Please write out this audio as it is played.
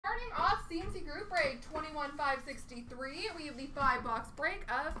CNC group break 21,563. We have the 5-box break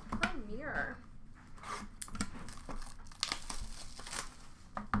of Premier.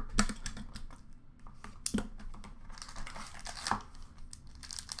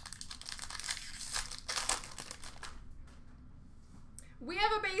 We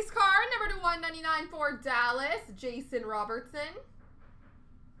have a base card, number to 199 for Dallas, Jason Robertson.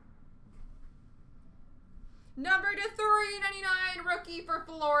 Number to 399, rookie for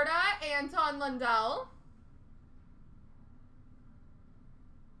Florida, Anton Lundell.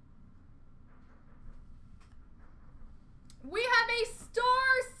 We have a Star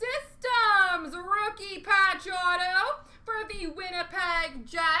Systems rookie patch auto for the Winnipeg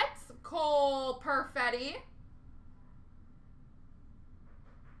Jets, Cole Perfetti.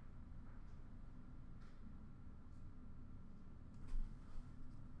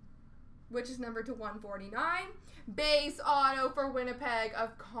 Which is numbered to 149. Base auto for Winnipeg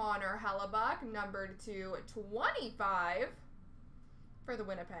of Connor Hellebuck, numbered to 25 for the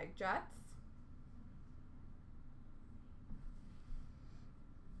Winnipeg Jets.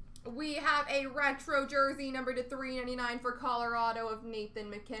 We have a retro jersey, numbered to 399 for Colorado of Nathan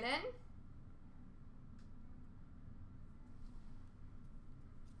McKinnon.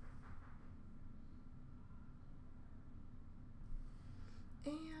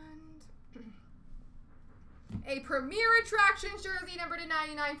 A Premier Attractions jersey, number to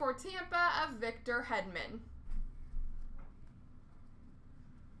 99 for Tampa of Victor Hedman.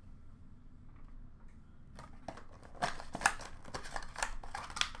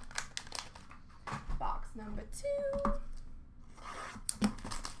 Box number 2.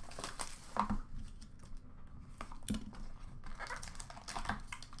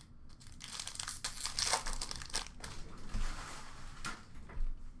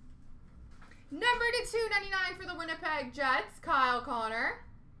 Number to 299 for the Winnipeg Jets, Kyle Connor.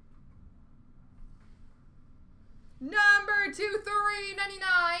 Number to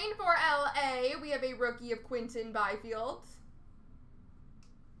 399 for LA, we have a rookie of Quinton Byfield.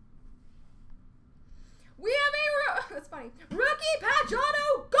 We have a, that's funny, rookie patch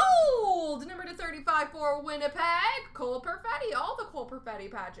auto gold, number to 35 for Winnipeg, Cole Perfetti, all the Cole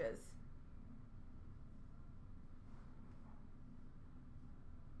Perfetti patches.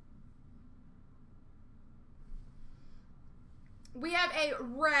 We have a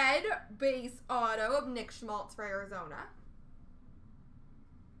red base auto of Nick Schmaltz for Arizona.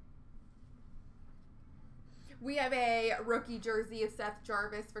 We have a rookie jersey of Seth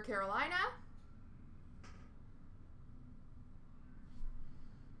Jarvis for Carolina.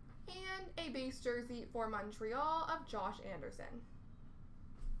 And a base jersey for Montreal of Josh Anderson.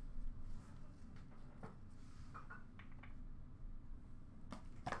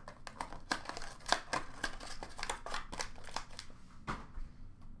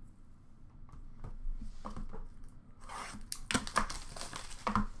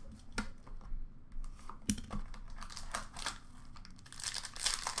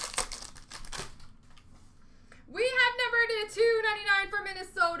 We have number to 299 for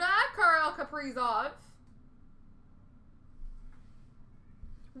Minnesota, Kirill Kaprizov.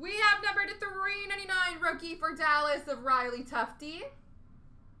 We have number to 399 rookie for Dallas of Riley Tufte.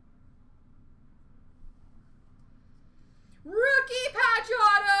 Rookie patch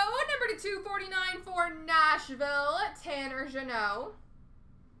auto, number to 249 for Nashville, Tanner Jeannot.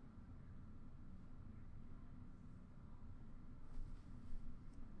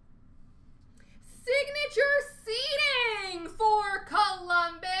 Signature seating for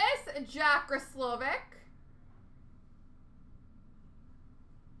Columbus, Jack Roslovic.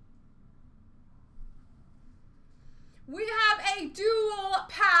 We have a dual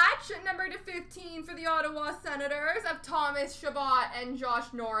patch, number to 15 for the Ottawa Senators of Thomas Chabot and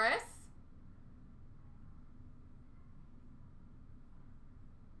Josh Norris.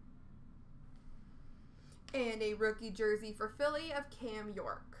 And a rookie jersey for Philly of Cam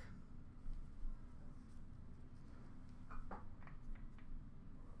York.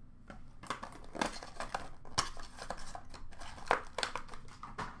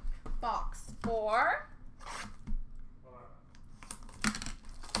 Box 4.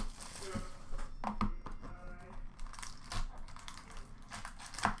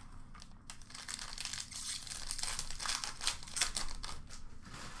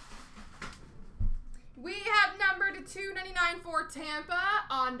 We have number to 299 for Tampa,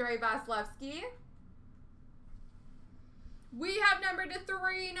 Andrei Vasilevsky. We have number to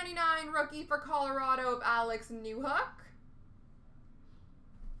 399 rookie for Colorado of Alex Newhook.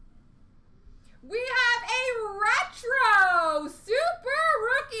 We have a retro super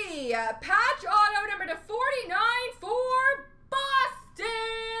rookie patch auto number to 49 for Boston,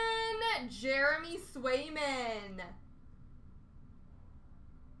 Jeremy Swayman.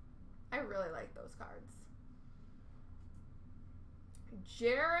 I really like those cards.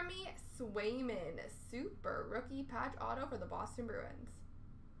 Jeremy Swayman, super rookie patch auto for the Boston Bruins.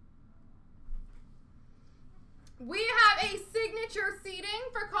 We have a signature seating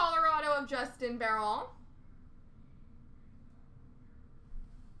for Colorado of Justin Barron.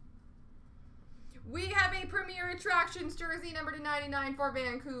 We have a Premier Attractions jersey number /99 for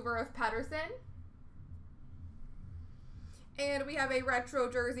Vancouver of Pettersson. And we have a retro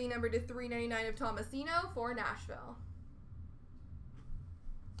jersey number /399 of Tomasino for Nashville.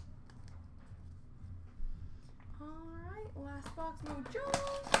 Alright, last box, no Jones.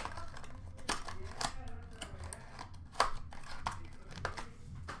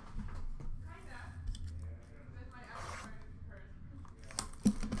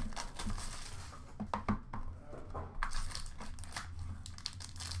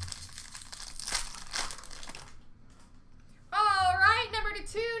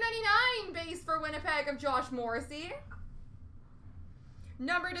 $2.99 base for Winnipeg of Josh Morrissey.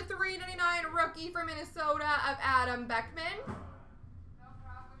 Number /399 rookie for Minnesota of Adam Beckman.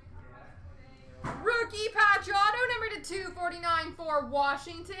 Rookie patch auto number /249 for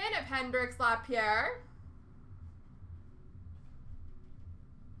Washington of Hendrix Lapierre.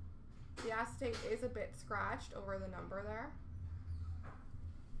 The acetate is a bit scratched over the number there.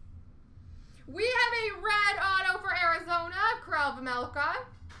 We have a red auto for Arizona of Karel Vejmelka.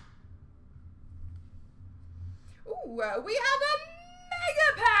 Ooh, we have a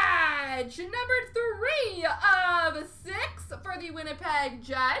mega patch, number 3 of 6 for the Winnipeg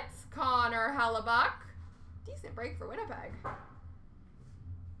Jets, Connor Hellebuck. Decent break for Winnipeg.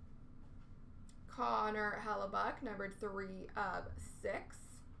 Connor Hellebuck, number 3 of 6.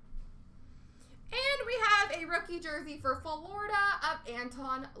 And we have a rookie jersey for Florida of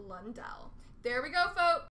Anton Lundell. There we go, folks.